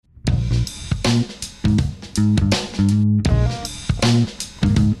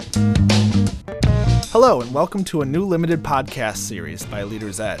and welcome to a new limited podcast series by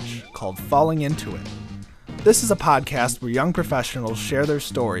Leaders Edge called Falling Into It. This is a podcast where young professionals share their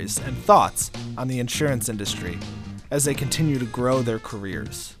stories and thoughts on the insurance industry as they continue to grow their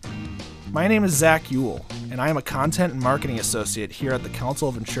careers. My name is Zach Ewell, and I am a content and marketing associate here at the Council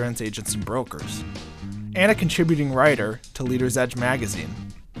of Insurance Agents and Brokers, and a contributing writer to Leaders Edge magazine.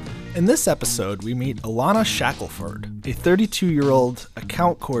 In this episode, we meet Alana Shackelford, a 32-year-old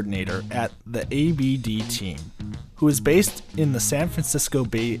account coordinator at the ABD team, who is based in the San Francisco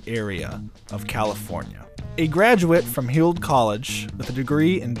Bay Area of California. A graduate from Heald College with a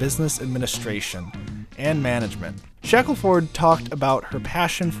degree in business administration and management, Shackelford talked about her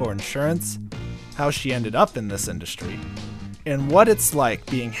passion for insurance, how she ended up in this industry, and what it's like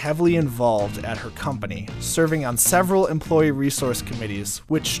being heavily involved at her company, serving on several employee resource committees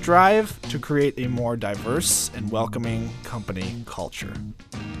which strive to create a more diverse and welcoming company culture.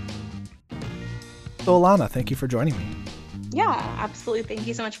 So Alana, thank you for joining me. Yeah, absolutely. Thank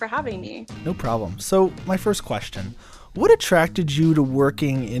you so much for having me. No problem. So my first question, what attracted you to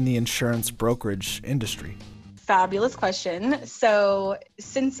working in the insurance brokerage industry? Fabulous question. So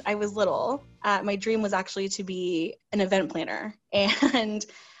since I was little, my dream was actually to be an event planner. And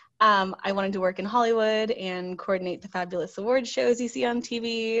I wanted to work in Hollywood and coordinate the fabulous award shows you see on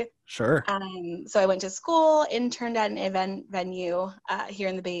TV. Sure. So I went to school, interned at an event venue here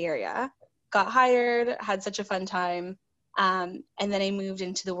in the Bay Area, got hired, had such a fun time. And then I moved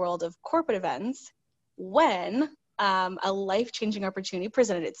into the world of corporate events when a life-changing opportunity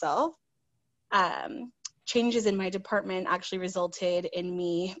presented itself. Changes in my department actually resulted in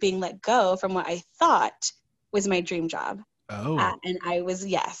me being let go from what I thought was my dream job. Oh. And I was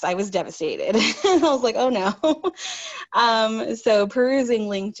devastated. I was like, oh no. So perusing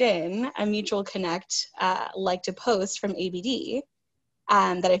LinkedIn, a mutual connect liked a post from ABD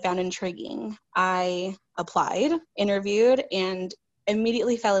that I found intriguing. I applied, interviewed, and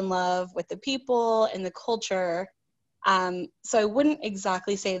immediately fell in love with the people and the culture. So I wouldn't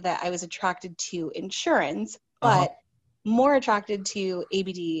exactly say that I was attracted to insurance, but more attracted to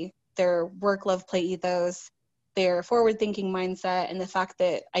ABD, their work, love, play ethos, their forward-thinking mindset, and the fact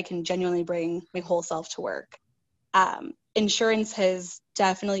that I can genuinely bring my whole self to work. Insurance has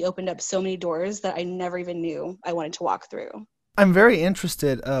definitely opened up so many doors that I never even knew I wanted to walk through. I'm very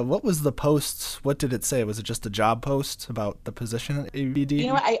interested. What was the post? What did it say? Was it just a job post about the position at ABD? You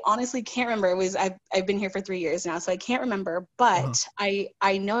know what? I honestly can't remember. I've been here for 3 years now, so I can't remember. But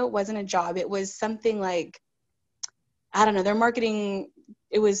I know it wasn't a job. It was something like, I don't know, their marketing.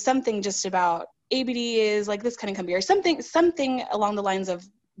 It was something just about ABD is like this kind of company or something along the lines of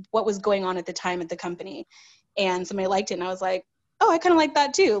what was going on at the time at the company. And somebody liked it, and I was like, oh, I kind of like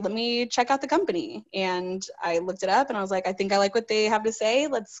that too. Let me check out the company. And I looked it up and I was like, I think I like what they have to say.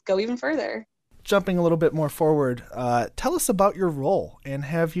 Let's go even further. Jumping a little bit more forward, tell us about your role, and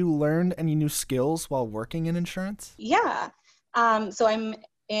have you learned any new skills while working in insurance? Yeah. So I'm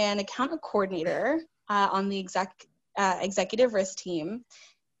an account coordinator on the executive risk team.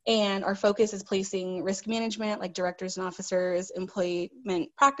 And our focus is placing risk management like directors and officers, employment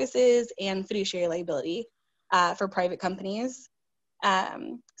practices, and fiduciary liability for private companies.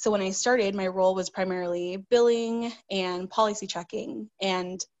 So when I started, my role was primarily billing and policy checking.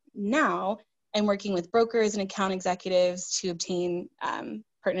 And now I'm working with brokers and account executives to obtain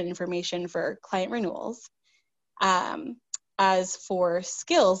pertinent information for client renewals. As for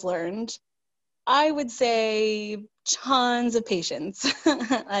skills learned, I would say tons of patience.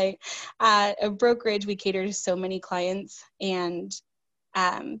 Like at a brokerage, we cater to so many clients, and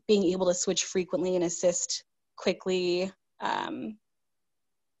being able to switch frequently and assist quickly,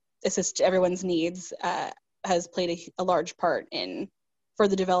 assist everyone's needs has played a large part in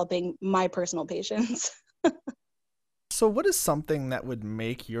further developing my personal patience. So what is something that would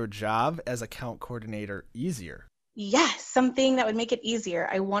make your job as account coordinator easier? Yes, something that would make it easier.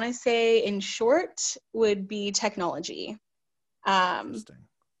 I want to say, in short, would be technology. Interesting.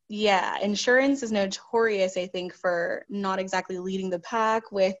 Yeah, insurance is notorious, I think, for not exactly leading the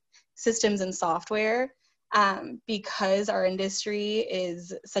pack with systems and software. Because our industry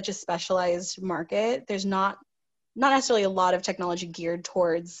is such a specialized market, there's not necessarily a lot of technology geared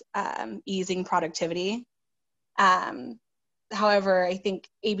towards easing productivity. However, I think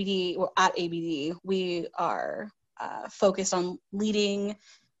at ABD, we are focused on leading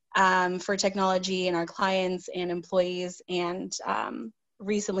for technology and our clients and employees, and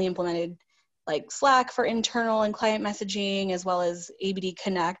recently implemented like Slack for internal and client messaging, as well as ABD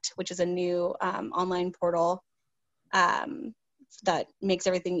Connect, which is a new online portal that makes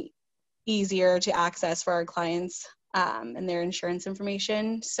everything easier to access for our clients and their insurance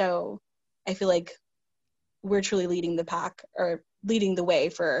information. So I feel like we're truly leading the pack or leading the way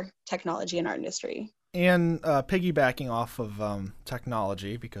for technology in our industry. And piggybacking off of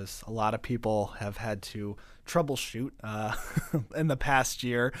technology, because a lot of people have had to troubleshoot in the past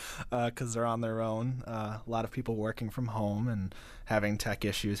year because they're on their own. A lot of people working from home and having tech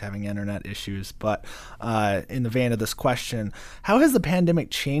issues, having internet issues. But in the vein of this question, how has the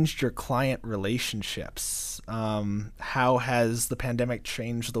pandemic changed your client relationships? How has the pandemic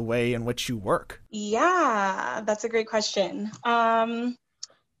changed the way in which you work? Yeah, that's a great question.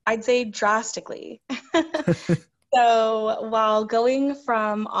 I'd say drastically. So while going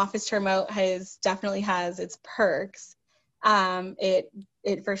from office to remote definitely has its perks, it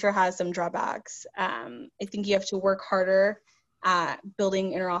for sure has some drawbacks. I think you have to work harder at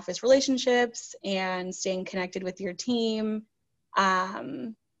building inter-office relationships and staying connected with your team,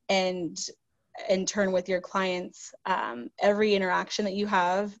 and in turn with your clients. Every interaction that you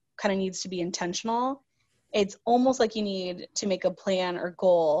have kind of needs to be intentional. It's almost like you need to make a plan or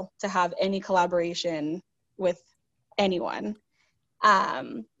goal to have any collaboration with anyone.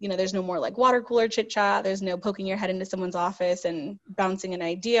 There's no more like water cooler chit chat. There's no poking your head into someone's office and bouncing an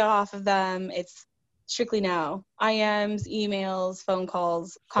idea off of them. It's strictly now IMs, emails, phone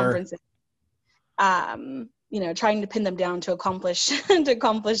calls, conferences. Trying to pin them down to accomplish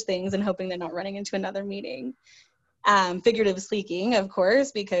things and hoping they're not running into another meeting. Figuratively speaking, of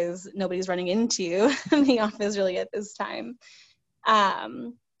course, because nobody's running into the office really at this time.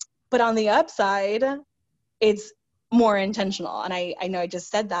 But on the upside, it's more intentional. And I know I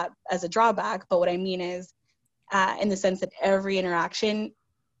just said that as a drawback, but what I mean is in the sense that every interaction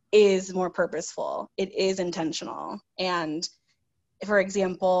is more purposeful. It is intentional. And for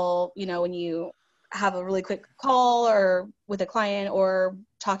example, when you have a really quick call or with a client or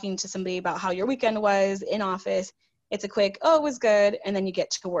talking to somebody about how your weekend was in office, it's a quick, oh, it was good. And then you get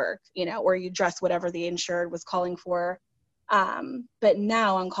to work, or you address whatever the insured was calling for. But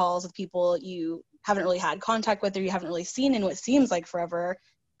now on calls with people you haven't really had contact with or you haven't really seen in what seems like forever,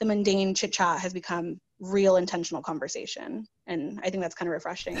 the mundane chit chat has become real intentional conversation. And I think that's kind of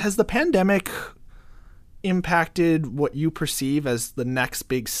refreshing. Has the pandemic impacted what you perceive as the next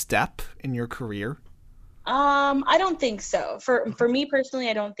big step in your career? I don't think so. For me personally,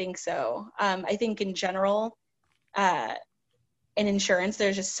 I don't think so. I think in general, in insurance,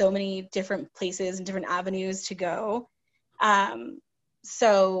 there's just so many different places and different avenues to go.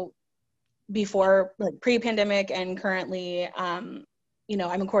 So before, like pre-pandemic and currently, I'm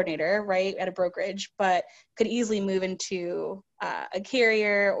a coordinator, right, at a brokerage, but could easily move into a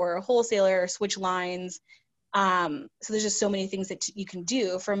carrier or a wholesaler or switch lines. So there's just so many things that you can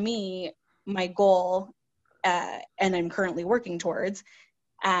do. For me, my goal, and I'm currently working towards,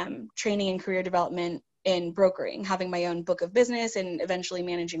 training and career development in brokering, having my own book of business and eventually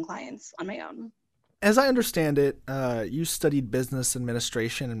managing clients on my own. As I understand it, you studied business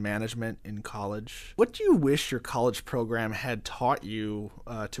administration and management in college. What do you wish your college program had taught you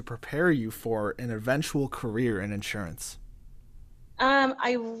to prepare you for an eventual career in insurance?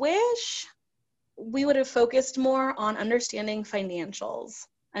 I wish we would have focused more on understanding financials.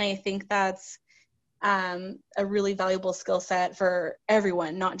 And I think that's a really valuable skill set for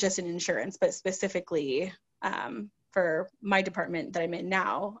everyone, not just in insurance, but specifically for my department that I'm in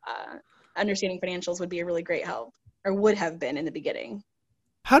now. Understanding financials would be a really great help, or would have been in the beginning.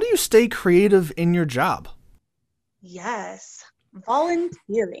 How do you stay creative in your job? Yes,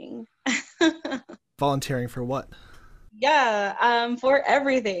 volunteering. Volunteering for what? Yeah, for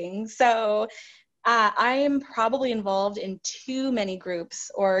everything. So I am probably involved in too many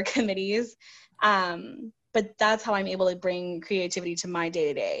groups or committees, but that's how I'm able to bring creativity to my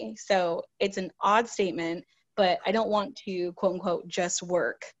day-to-day. So it's an odd statement, but I don't want to, quote unquote, just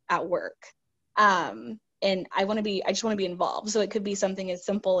work at work. And I just want to be involved. So it could be something as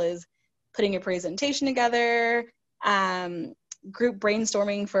simple as putting a presentation together, group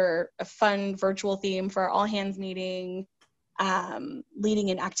brainstorming for a fun virtual theme for our all hands meeting, leading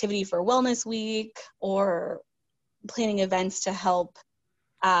an activity for Wellness Week, or planning events to help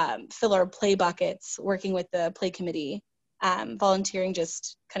fill our play buckets, working with the play committee. Volunteering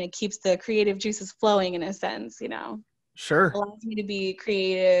just kind of keeps the creative juices flowing in a sense, Sure. Allows me to be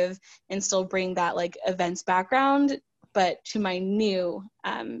creative and still bring that like events background, but to my new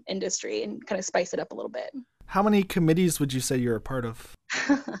industry and kind of spice it up a little bit. How many committees would you say you're a part of?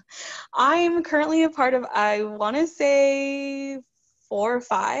 I'm currently a part of, I want to say 4 or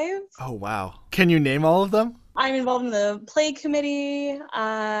 5. Oh, wow. Can you name all of them? I'm involved in the play committee,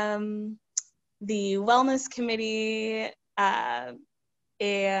 the wellness committee,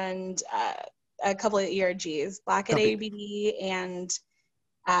 and a couple of ERGs, Black at ABD and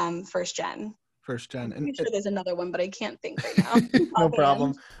First Gen. First I'm gen. pretty And sure there's another one, but I can't think right now. no Offhand.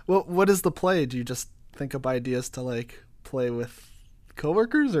 problem. Well, what is the play? Do you just think up ideas to like play with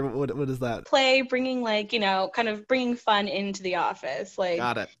coworkers, or what is that? Play, bringing like, kind of bringing fun into the office. Like,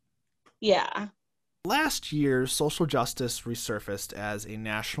 Got it. yeah. Last year, social justice resurfaced as a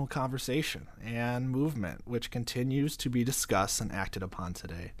national conversation and movement, which continues to be discussed and acted upon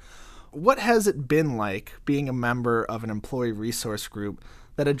today. What has it been like being a member of an employee resource group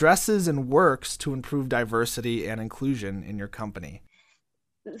that addresses and works to improve diversity and inclusion in your company?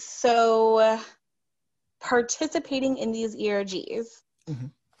 So participating in these ERGs,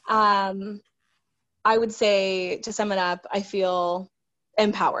 um, I would say, to sum it up, I feel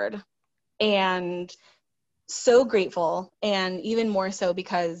empowered and so grateful, and even more so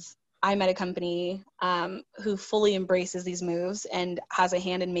because I'm at a company who fully embraces these moves and has a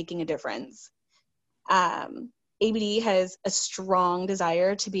hand in making a difference. ABD has a strong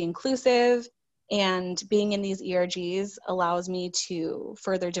desire to be inclusive, and being in these ERGs allows me to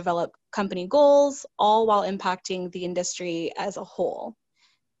further develop company goals, all while impacting the industry as a whole.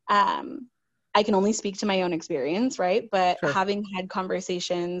 Um, I can only speak to my own experience, right? But Sure. having had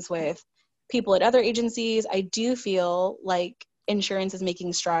conversations with people at other agencies, I do feel like insurance is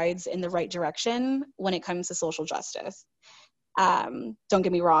making strides in the right direction when it comes to social justice. Don't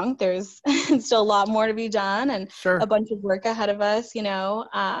get me wrong, there's still a lot more to be done and a Sure. bunch of work ahead of us.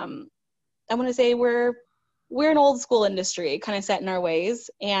 I want to say we're an old school industry, kind of set in our ways,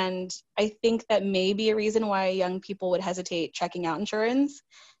 and I think that may be a reason why young people would hesitate checking out insurance.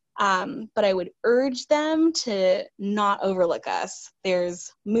 But I would urge them to not overlook us. There's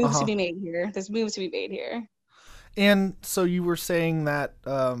moves to Uh-huh. be made here. There's moves to be made here. And so you were saying that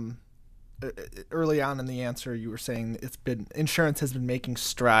early on in the answer, you were saying insurance has been making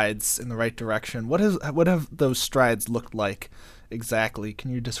strides in the right direction. What have those strides looked like exactly?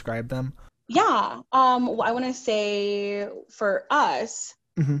 Can you describe them? Yeah. I want to say for us,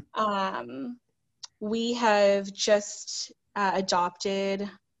 Mm-hmm. we have just adopted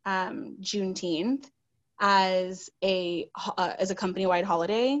Juneteenth as a company-wide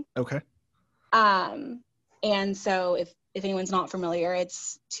holiday. Okay. Um, and so if anyone's not familiar,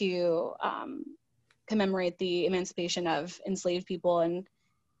 it's to commemorate the emancipation of enslaved people in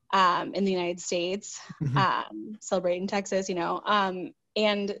the United States, Mm-hmm. celebrating Texas,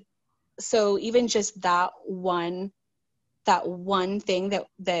 and so even just that one thing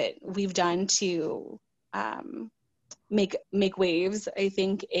that we've done to make waves, I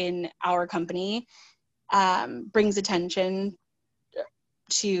think, in our company, brings attention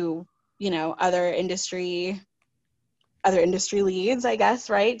to other industry leads, I guess,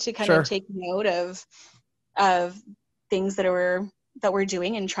 right, to kind of Sure. take note of things that we're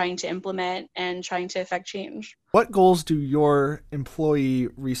doing and trying to implement and trying to affect change. What goals do your employee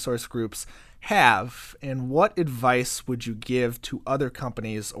resource groups have, and what advice would you give to other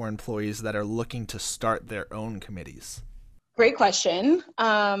companies or employees that are looking to start their own committees? Great question.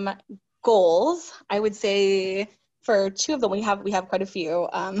 Goals, I would say for two of them, we have quite a few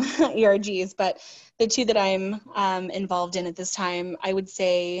ERGs, but the two that I'm involved in at this time, I would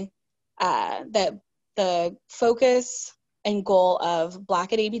say that the focus and goal of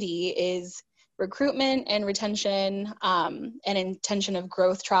Black at ABD is recruitment and retention, and intention of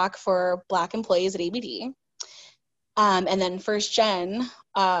growth track for Black employees at ABD. And then first gen,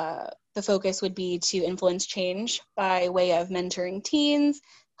 the focus would be to influence change by way of mentoring teens,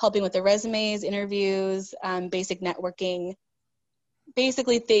 helping with their resumes, interviews, basic networking,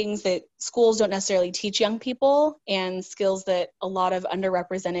 basically things that schools don't necessarily teach young people, and skills that a lot of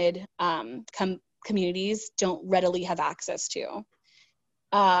underrepresented communities don't readily have access to.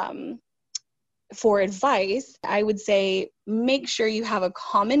 For advice, I would say make sure you have a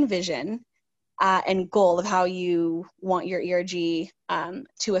common vision and goal of how you want your ERG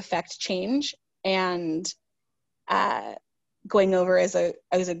to affect change, and going over as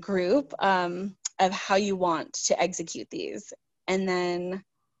a group of how you want to execute these, and then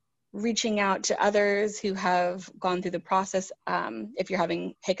reaching out to others who have gone through the process. If you're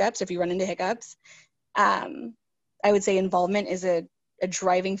having hiccups, if you run into hiccups, I would say involvement is a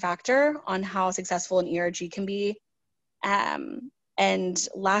driving factor on how successful an ERG can be. And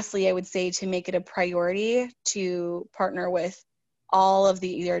lastly, I would say to make it a priority to partner with all of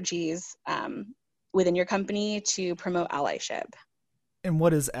the ERGs within your company to promote allyship. And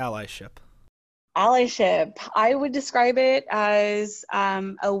what is allyship? Allyship, I would describe it as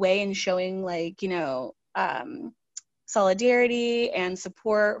a way in showing solidarity and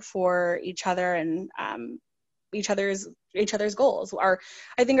support for each other and each other's goals.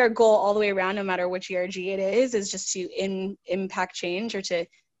 I think our goal all the way around, no matter which ERG it is just to impact change or to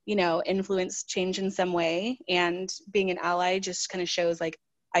influence change in some way. And being an ally just kind of shows like,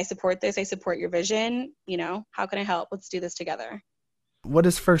 I support this, I support your vision, how can I help? Let's do this together. What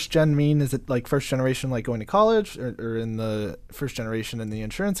does first gen mean? Is it like first generation, like going to college, or in the first generation in the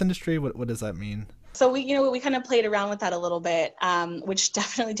insurance industry? What does that mean? So we kind of played around with that a little bit, which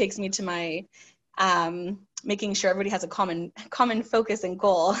definitely takes me to my making sure everybody has a common focus and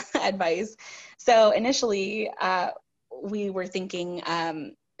goal advice. So initially, we were thinking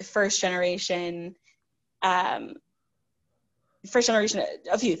first generation, a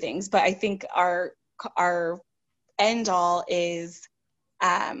few things, but I think our end all is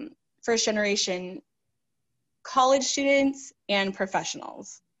first generation college students and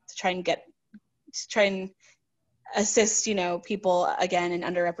professionals to try and assist, people again in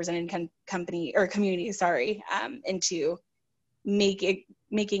underrepresented communities, into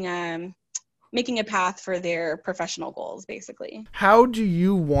making a path for their professional goals, basically. How do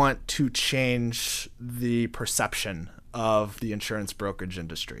you want to change the perception of the insurance brokerage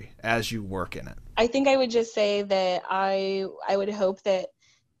industry as you work in it? I think I would just say that I would hope that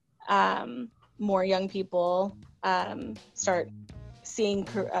more young people start seeing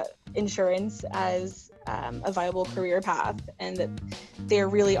insurance as a viable career path, and that there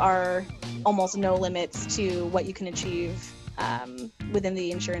really are almost no limits to what you can achieve within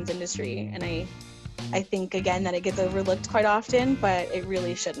the insurance industry. And I think, again, that it gets overlooked quite often, but it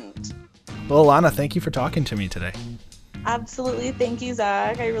really shouldn't. Well, Alana, thank you for talking to me today. Absolutely. Thank you,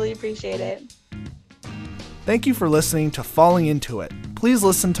 Zach. I really appreciate it. Thank you for listening to Falling Into It. Please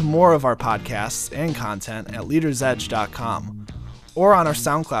listen to more of our podcasts and content at leadersedge.com or on our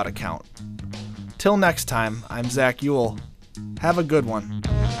SoundCloud account. Till next time, I'm Zach Ewell. Have a good one.